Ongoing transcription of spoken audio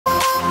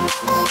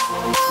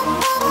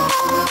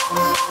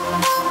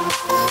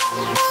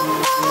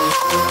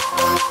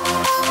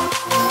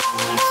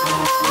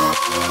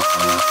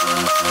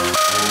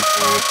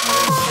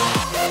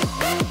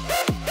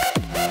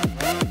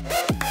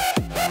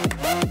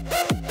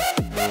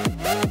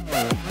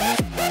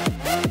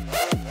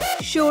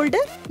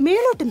Shoulder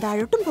മേലോട്ടും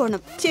താഴോട്ടും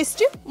പോണം,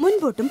 chest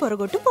മുൻപോട്ടും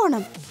പുറകോട്ടും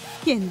പോണം.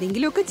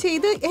 എന്തെങ്കിലുമൊക്കെ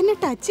ചെയ്ത് എന്നെ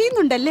ടച്ച്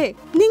ചെയ്യുന്നുണ്ടല്ലേ?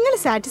 നിങ്ങൾ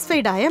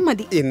സാറ്റിസ്ഫൈഡ് ആയാൽ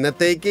മതി.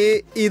 ഇന്നത്തേക്ക്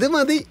ഇത്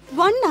മതി.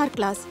 1 hour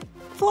ക്ലാസ്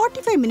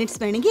 45 minutes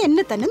വേണമെങ്കിൽ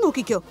എന്നെ തന്നെ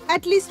നോക്കിക്കോ.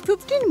 അറ്റ്ലീസ്റ്റ്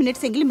 15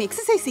 minutes എങ്കിലും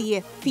എക്സസൈസ്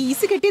ചെയ്യേ.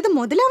 ഫീസ് കിട്ടിയത്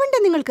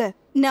മുതലാവണ്ടേ നിങ്ങൾക്ക്?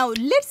 Now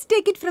let's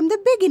take it from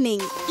the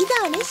beginning.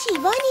 ഇതാണ്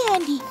ശിവാനി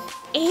ആന്റി,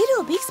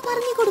 എയറോബിക്സ്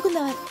പറഞ്ഞു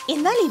കൊടുക്കുന്നവർ.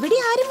 എന്നാൽ ഇവിടെ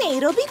ആരും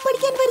എയറോബിക്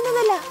പഠിക്കാൻ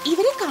വരുന്നതല്ല,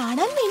 ഇവരെ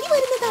കാണാൻ വേണ്ടി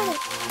വരുന്നതാണ്.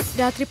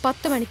 രാത്രി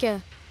 10 മണിക്ക്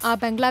ആ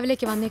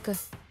ബംഗ്ലാവിലേക്ക് വന്നേക്ക്.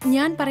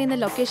 ഞാൻ പറയുന്ന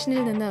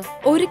ലൊക്കേഷനിൽ നിന്ന്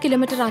 1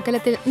 കിലോമീറ്റർ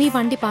അകലത്തിൽ നീ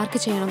വണ്ടി പാർക്ക്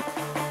ചെയ്യണം.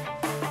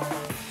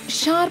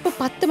 ഷാർപ്പ്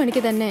 10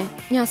 മണിക്ക് തന്നെ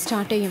ഞാൻ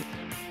സ്റ്റാർട്ട് ചെയ്യും.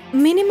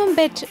 മിനിമം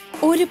ബെറ്റ്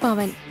 1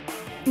 പവൻ.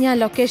 ഞാൻ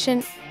ലൊക്കേഷൻ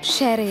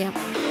ഷെയർ ചെയ്യാം.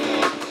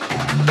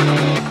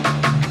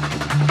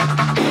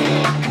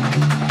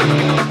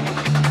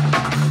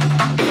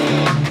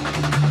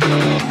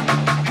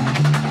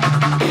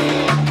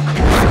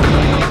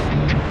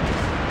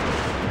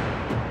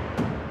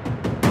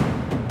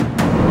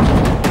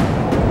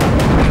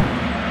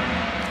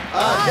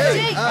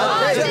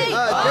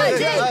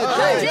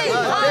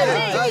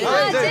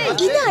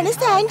 ഇതാണ്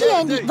സാൻഡി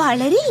ആന്റി,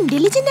 വളരെ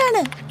ഇന്റലിജന്റ്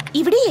ആണ്.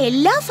 ഇവിടെ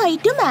എല്ലാ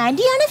ഫൈറ്റും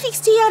ആന്റിയാണ്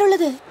ഫിക്സ്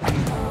ചെയ്യാറുള്ളത്.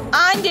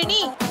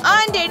 Antony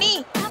Antony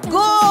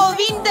go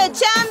win the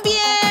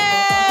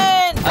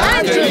champion.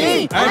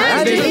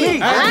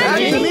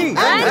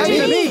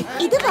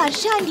 ഇത്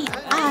വർഷ ആന്റി.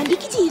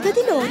 ആന്റിക്ക്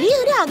ജീവിതത്തിൽ ഒരേ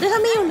ഒരു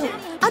ആഗ്രഹമേ ഉള്ളൂ,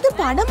 അത്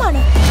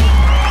പണമാണ്.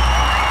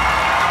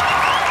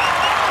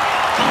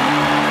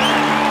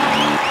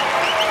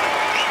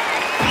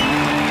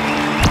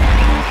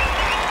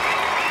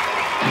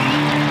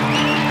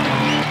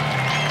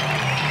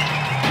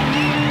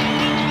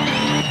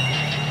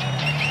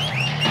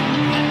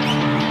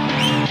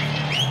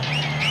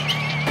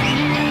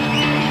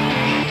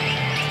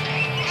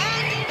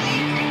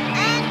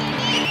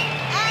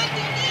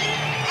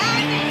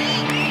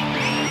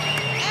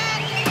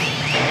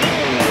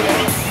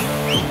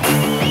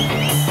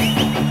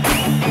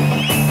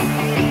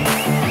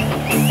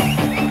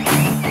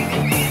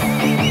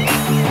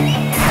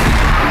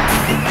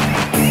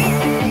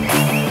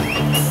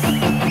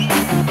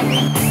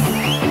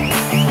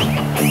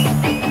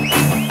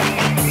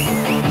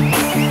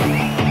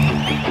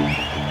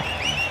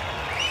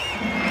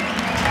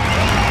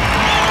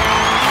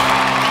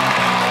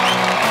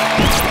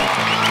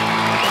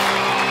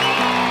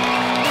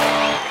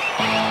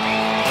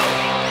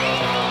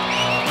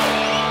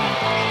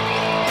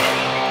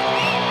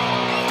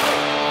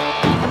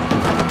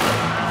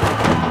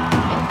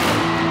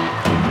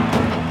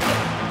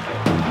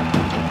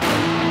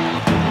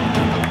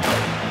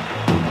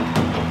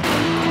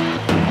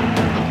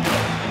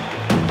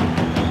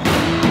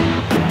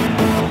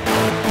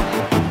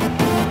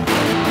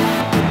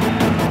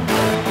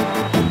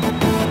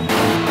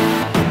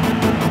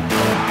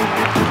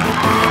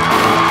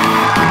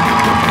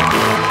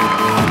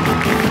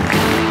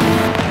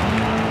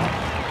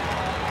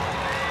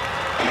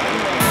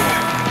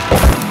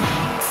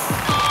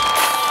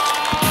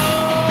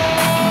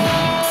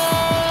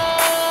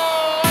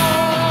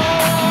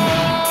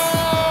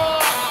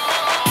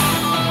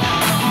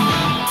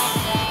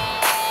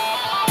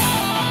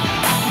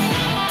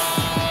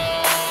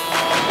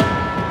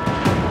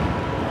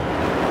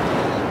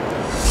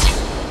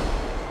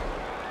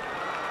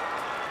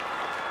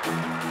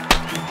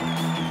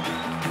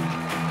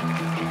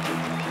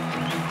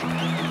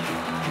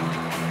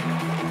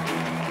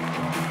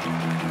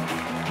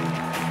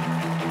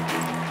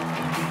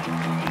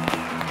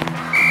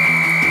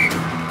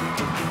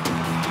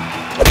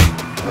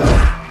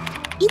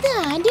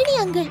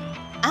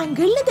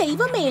 അങ്കിളിന്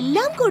ദൈവം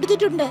എല്ലാം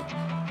കൊടുത്തിട്ടുണ്ട്,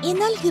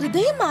 എന്നാൽ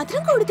ഹൃദയം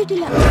മാത്രം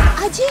കൊടുത്തിട്ടില്ല.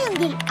 അജയ്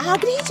അങ്കിൾ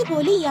ആഗ്രഹിച്ച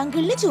പോലെ ഈ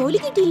അങ്കിളിന് ജോലി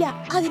കിട്ടിയില്ല.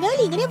 അതിനാൽ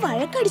ഇങ്ങനെ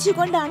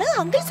വഴക്കടിച്ചുകൊണ്ടാണ്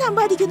uncle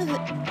സമ്പാദിക്കുന്നത്.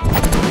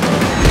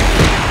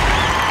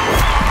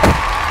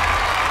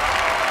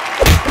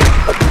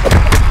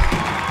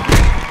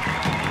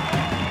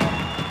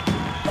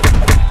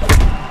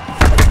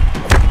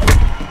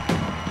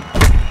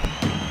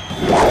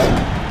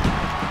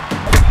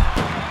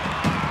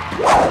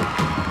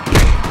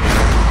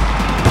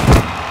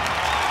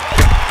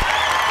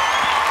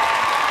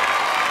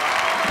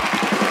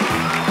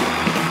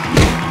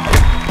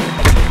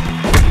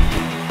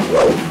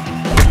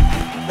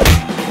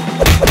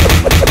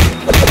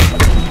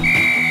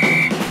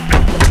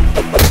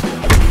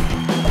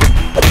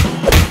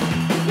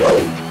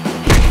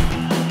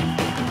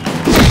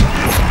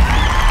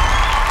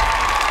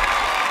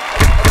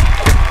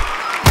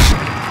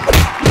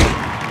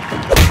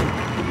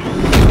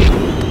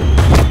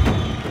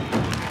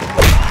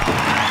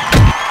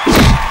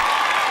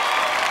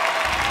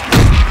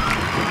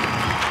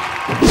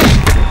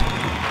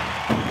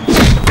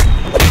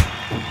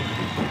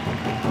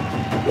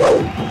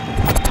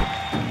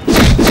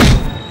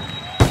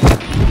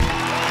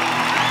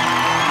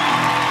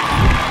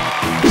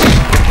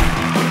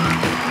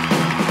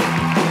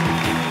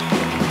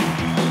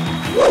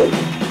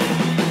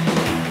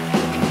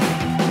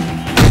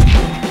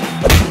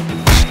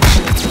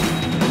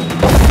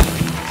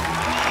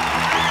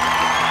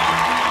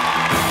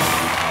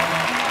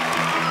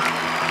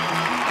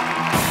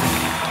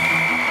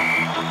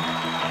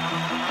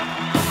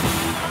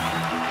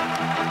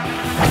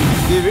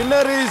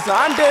 winner is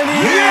Anthony.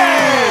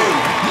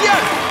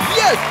 Yes!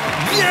 Yes!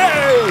 Yeah!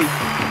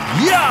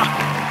 Yeah!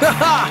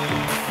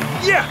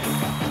 Yeah!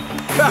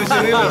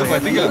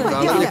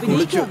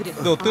 കുളിച്ചു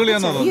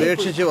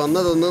ഉപേക്ഷിച്ച്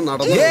വന്നതൊന്ന്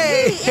നടന്നു.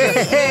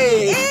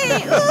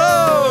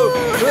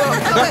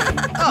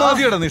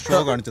 നീ ഷോ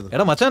കാണിച്ചത്.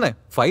 എടാ മച്ചാനെ,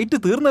 ഫൈറ്റ്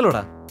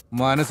തീർന്നല്ലോടാ.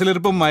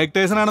 മനസ്സിലിരിപ്പം Mike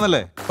Tyson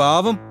ആണെന്നല്ലേ?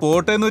 പാവം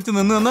പോട്ടേന്ന് വെച്ച്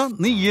നിന്ന്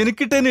നീ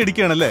എനിക്കിട്ട് തന്നെ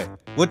ഇടിക്കുകയാണല്ലേ?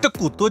 ഒറ്റ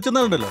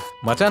കുത്തുവെച്ചെന്നുണ്ടല്ലോ.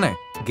 മച്ചാനെ,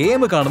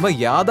 ഗെയിം കാണുമ്പോ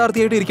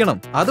യാഥാർത്ഥ്യമായിട്ട് ഇരിക്കണം.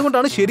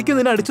 അതുകൊണ്ടാണ് ശരിക്കും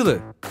നിന്നെ അടിച്ചത്.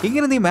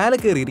 ഇങ്ങനെ നീ മേലെ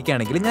കയറി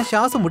ഇരിക്കുകയാണെങ്കിൽ ഞാൻ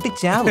ശ്വാസം മുട്ടി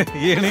ചാവും.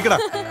 എണീക്കടാ.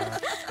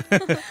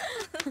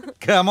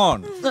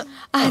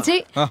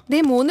 അജയ്,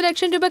 3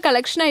 ലക്ഷം രൂപ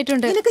കളക്ഷൻ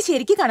ആയിട്ടുണ്ട്. നിനക്ക്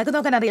ശരിക്കും കണക്ക്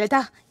നോക്കാൻ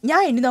അറിയില്ലട്ടാ.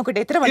 ഞാൻ എണ്ണി നോക്കട്ടെ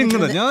എത്ര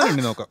ഞാൻ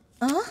എണ്ണി നോക്കാം.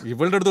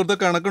 ഇവളുടെ അടുത്ത്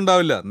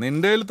കണക്കുണ്ടാവില്ല.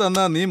 നിന്റെ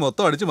തന്നാ നീ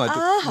മൊത്തം അടിച്ചു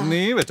മാറ്റും.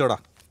 നീ വെച്ചോടാ.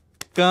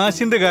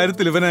 കാശിന്റെ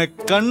കാര്യത്തിൽ ഇവനെ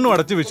കണ്ണു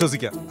അടച്ച്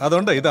വിശ്വസിക്കാം.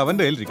 അതുകൊണ്ട് ഇത്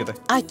അവന്റെ കയ്യിൽ ഇരിക്കട്ടെ.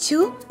 അച്ചു,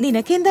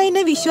 നിനക്ക് എന്താ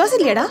എന്നെ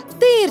വിശ്വാസില്ലേടാ?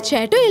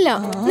 തീർച്ചയായിട്ടും ഇല്ല.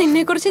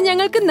 നിന്നെ കുറിച്ച്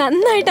ഞങ്ങൾക്ക്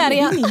നന്നായിട്ട്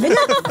അറിയാം.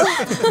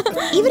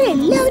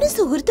 ഇവരെല്ലാവരും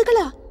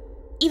സുഹൃത്തുക്കളാ.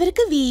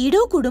 ഇവർക്ക്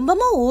വീടോ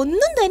കുടുംബമോ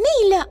ഒന്നും തന്നെ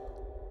ഇല്ല.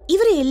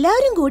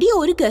 ഇവരെല്ലാവരും കൂടി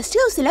ഒരു ഗസ്റ്റ്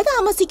ഹൗസിലാണ്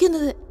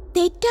താമസിക്കുന്നത്.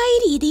 തെറ്റായ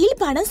രീതിയിൽ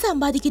പണം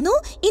സമ്പാദിക്കുന്നു,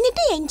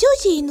 എന്നിട്ട് എൻജോയ്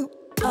ചെയ്യുന്നു.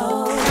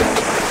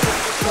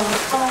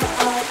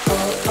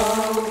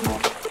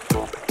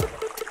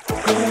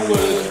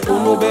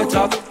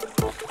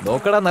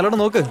 നോക്കടാ, നല്ലോണം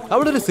നോക്ക്.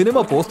 അവിടെ ഒരു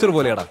സിനിമ പോസ്റ്റർ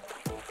പോലെയാടാ.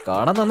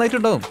 കാണാൻ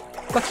നന്നായിട്ടുണ്ടാവും,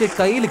 പക്ഷെ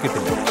കയ്യിൽ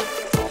കിട്ടില്ല.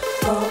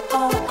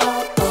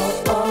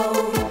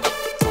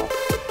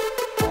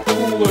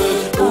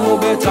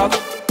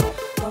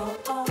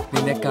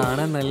 നിന്നെ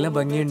കാണാൻ നല്ല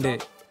ഭംഗിയുണ്ട്.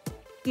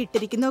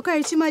 ഇട്ടിരിക്കുന്നൊക്കെ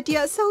അഴിച്ചു മാറ്റിയ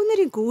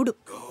സൗന്ദര്യം കൂടും.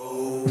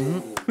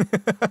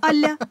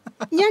 അല്ല,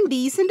 ഞാൻ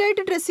ഡീസന്റ്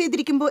ആയിട്ട് ഡ്രസ്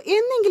ചെയ്തിരിക്കുമ്പോ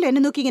എന്നെങ്കിലും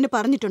എന്നെ നോക്കി ഇങ്ങനെ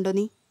പറഞ്ഞിട്ടുണ്ടോ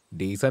നീ?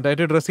 ഡീസന്റ്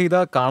ആയിട്ട് ഡ്രസ്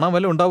ചെയ്താ കാണാൻ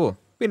വല്ല ഉണ്ടാവോ?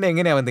 പിന്നെ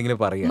എങ്ങനെയാ എന്തെങ്കിലും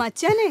പറയാ?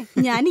 മച്ചാനെ,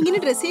 ഞാൻ ഇങ്ങനെ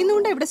ഡ്രസ്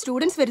ചെയ്യുന്നോണ്ടാ ഇവിടെ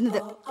സ്റ്റുഡൻസ് വരുന്നത്.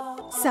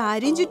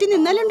 സാരിയും ചുറ്റി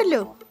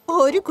നിന്നാലുണ്ടല്ലോ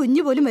ഒരു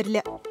കുഞ്ഞു പോലും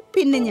വരില്ല.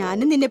 പിന്നെ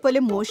ഞാനും നിന്നെ പോലെ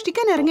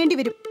മോഷ്ടിക്കാൻ ഇറങ്ങേണ്ടി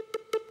വരും.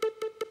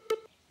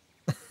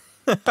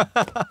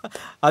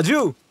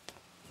 അജു,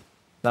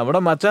 നമ്മുടെ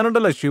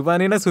മച്ചാനുണ്ടല്ലോ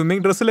ശിവാനിനെ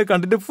സ്വിമ്മിംഗ് ഡ്രസ്സിൽ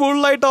കണ്ടിട്ട് ഫുൾ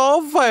ആയിട്ട്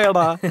ഓഫ്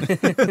ആയടാ.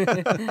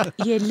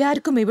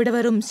 എല്ലാവർക്കും ഇവിടെ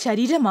വെറും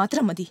ശരീരം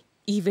മാത്രം മതി.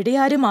 ഇവിടെ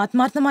ആരും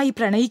ആത്മാർത്ഥമായി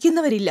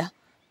പ്രണയിക്കുന്നവരില്ല.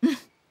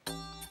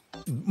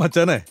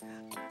 മച്ചാനെ,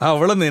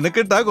 അവളെ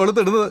നിനക്കിട്ടാ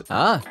കൊളുത്തിടുന്നത്.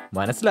 ആ,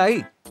 മനസ്സിലായി.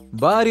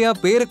 ഭാര്യ,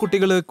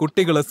 പേരക്കുട്ടികള്,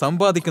 കുട്ടികള്,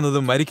 സമ്പാദിക്കുന്നത്,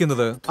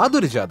 മരിക്കുന്നത്,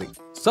 അതൊരു ജാതി.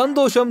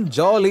 സന്തോഷം,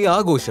 ജോലി,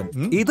 ആഘോഷം,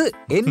 ഇത്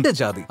എന്റെ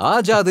ജാതി. ആ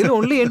ജാതിയിൽ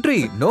ഓൺലി എൻട്രി,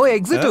 നോ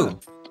എക്സിറ്റ്.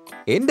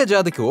 എന്റെ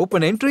ജാതിക്ക്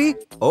ഓപ്പൺ എൻട്രി,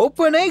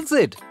 ഓപ്പൺ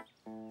എക്സിറ്റ്.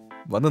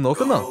 വന്ന്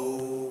നോക്കുന്നോ?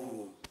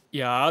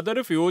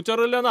 യാതൊരു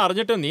ഫ്യൂച്ചറില്ലെന്ന്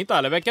അറിഞ്ഞിട്ട് നീ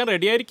തലവെക്കാൻ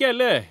റെഡി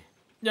ആയിരിക്കല്ലേ?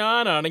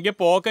 ഞാനാണെങ്കിൽ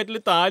പോക്കറ്റിൽ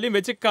താലിയും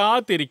വെച്ച്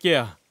കാത്തിരിക്കുക.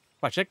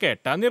 പക്ഷെ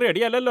കെട്ടാൻ നീ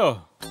റെഡി അല്ലല്ലോ.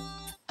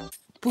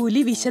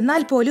 പുലി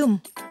വിശന്നാൽ പോലും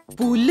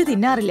പുല്ല്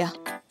തിന്നാറില്ല.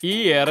 ഈ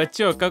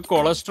ഇറച്ചിയൊക്കെ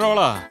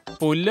കൊളസ്ട്രോളാ.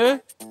 പുല്ല്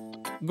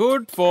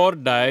ഗുഡ് ഫോർ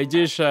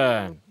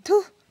ഡൈജഷൻ.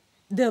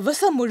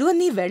 ദിവസം മുഴുവൻ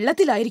നീ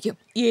വെള്ളത്തിലായിരിക്കും.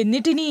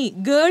 എന്നിട്ടിനി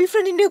ഗേൾ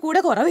ഫ്രണ്ടിന്റെ കൂടെ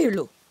കുറവേ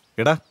ഉള്ളൂ.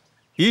 എടാ,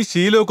 ഈ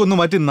ശീലമൊക്കെ ഒന്ന്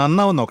മാറ്റി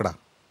നന്നാവും നോക്കടാ.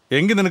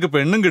 എങ്കിൽ നിനക്ക്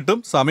പെണ്ണും കിട്ടും,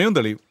 സമയവും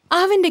തെളിയും.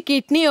 അവന്റെ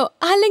കിഡ്നിയോ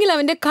അല്ലെങ്കിൽ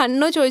അവന്റെ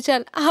കണ്ണോ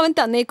ചോദിച്ചാൽ അവൻ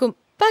തന്നേക്കും.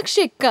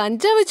 പക്ഷെ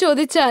കഞ്ചാവ്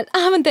ചോദിച്ചാൽ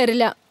അവൻ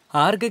തരില്ല.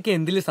 ആർക്കൊക്കെ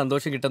എന്തില്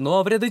സന്തോഷം കിട്ടുന്നോ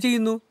അവരത്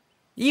ചെയ്യുന്നു.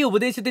 ഈ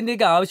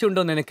ഉപദേശത്തിന്റെയൊക്കെ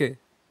ആവശ്യമുണ്ടോ നിനക്ക്?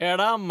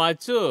 എടാ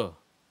മച്ചു,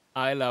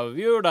 ഐ ലവ്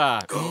യു ഡാ.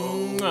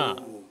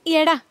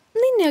 എടാ,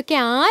 നിന്നെയൊക്കെ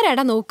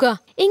ആരാടാ നോക്കുക?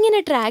 ഇങ്ങനെ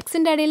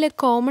ട്രാക്സിന്റെ അടിയിൽ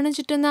കോമണം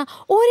ചുറ്റുന്ന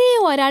ഒരേ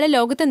ഒരാളെ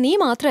ലോകത്ത് നീ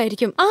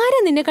മാത്രമായിരിക്കും. ആരാ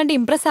നിന്നെ കണ്ട്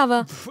ഇംപ്രസ് ആവാ?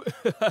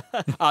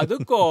 അത്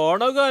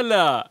കോണകമല്ല,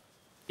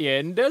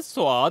 എന്റെ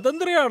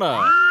സ്വാതന്ത്ര്യമാണ്.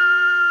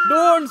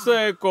 Don't say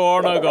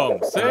കോണകം,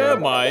 say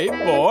my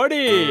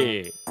body.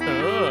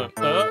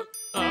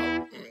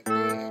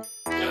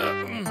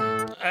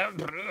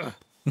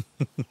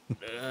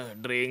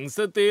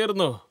 Drinks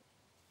തീർന്നു.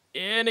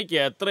 എനിക്ക്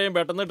എത്രയും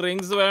പെട്ടെന്ന്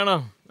ഡ്രിങ്ക്സ് വേണം.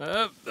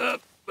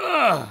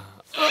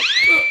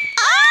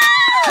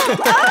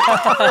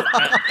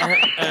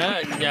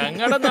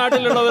 ഞങ്ങളുടെ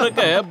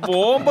നാട്ടിലുള്ളവരൊക്കെ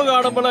ബോംബ്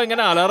കാണുമ്പോൾ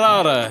എങ്ങനെ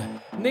അലറാറ്?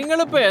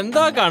 നിങ്ങളിപ്പോ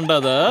എന്താ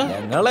കണ്ടത്?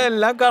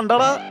 ഞങ്ങളെല്ലാം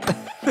കണ്ടടാ.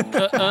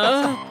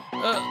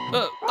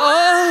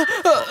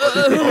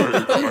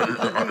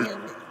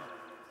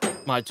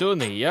 മച്ചു,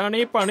 നീയാണ്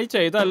ഈ പണി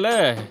ചെയ്തല്ലേ?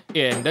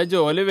 എന്റെ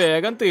ജോലി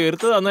വേഗം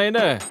തീർത്തു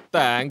തന്നതിന്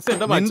താങ്ക്സ്.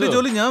 എന്റെ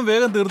ജോലി ഞാൻ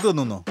വേഗം തീർത്തു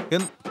തന്നോ?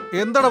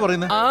 എന്താടാ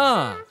പറയുന്നത്? ആ,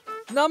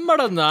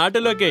 നമ്മുടെ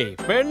നാട്ടിലൊക്കെ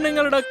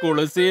പെണ്ണുങ്ങളുടെ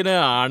കുളിസീന്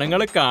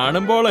ആണുങ്ങളെ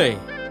കാണുമ്പോളേ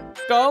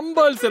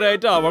കമ്പൽസറി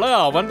ആയിട്ട് അവളെ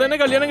അവൻ തന്നെ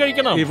കല്യാണം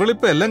കഴിക്കണം.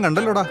 ഇവളിപ്പോ എല്ലാം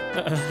കണ്ടല്ലോടാ.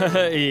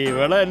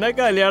 ഇവളെ എന്നെ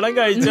കല്യാണം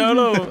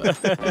കഴിച്ചോളും.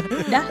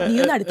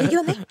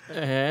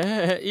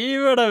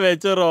 ഇവിടെ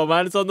വെച്ച്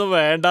റൊമാൻസ് ഒന്നും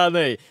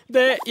വേണ്ടാന്നേ.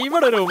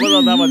 ഇവിടെ ഒരു ഉമ്മ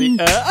തന്നാ മതി.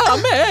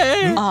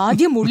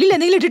 ആദ്യം ഉള്ളിൽ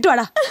എന്തെങ്കിലും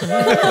ഇട്ടിട്ടുവാടാ.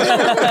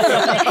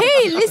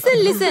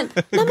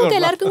 നമുക്ക്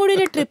എല്ലാവർക്കും കൂടി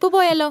ഒരു ട്രിപ്പ്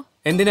പോയാലോ?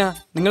 എന്തിനാ?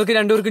 നിങ്ങൾക്ക്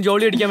രണ്ടുപേർക്കും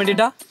ജോലി അടിക്കാൻ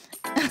വേണ്ടിട്ടാ?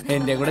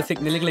 എന്റെ കൂടെ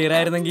സിഗ്നൽ ക്ലിയർ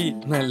ആയിരുന്നെങ്കിൽ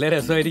നല്ല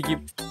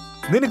രസമായിരിക്കും.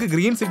 നിനക്ക്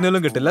ഗ്രീൻ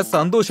സിഗ്നലും കിട്ടില്ല,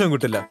 സന്തോഷവും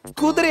കിട്ടില്ല.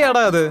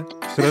 കുതിരയാടാ അത്.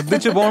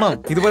 ശ്രദ്ധിച്ചു പോണം.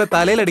 ഇതുപോലെ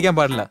തലയിലടിക്കാൻ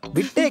പാടില്ല.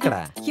 വിട്ടേക്കടാ.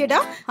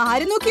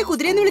 ആര് നോക്കിയ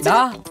കുതിരയെന്ന് വിളിച്ചാ?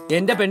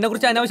 എന്റെ പെണ്ണെ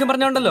കുറിച്ച് അനാവശ്യം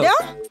പറഞ്ഞോണ്ടല്ലോ.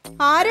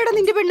 ആരാടാ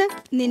നിന്റെ പെണ്ണ്?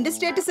 നിന്റെ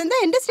സ്റ്റേറ്റസ് എന്താ,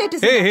 എന്റെ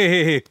സ്റ്റേറ്റസ്?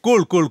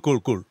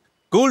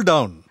 Cool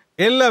down.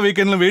 എല്ലാ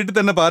വീക്കെൻഡിലും വീട്ടിൽ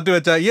തന്നെ പാർട്ടി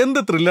വെച്ചാ എന്ത്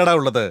ത്രില്ലടാ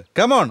ഉള്ളത്.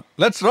 Come on,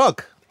 let's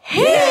rock.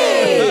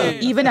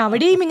 ഇവൻ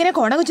അവിടെയും ഇങ്ങനെ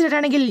കോണ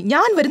കുച്ചിട്ടാണെങ്കിൽ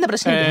ഞാൻ വരുന്ന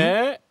പ്രശ്നം.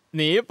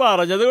 നീ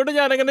പറഞ്ഞത് കൊണ്ട്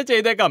ഞാൻ അങ്ങനെ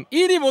ചെയ്തേക്കാം.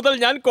 ഇനി മുതൽ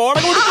ഞാൻ കോട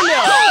കൊടുക്കില്ല.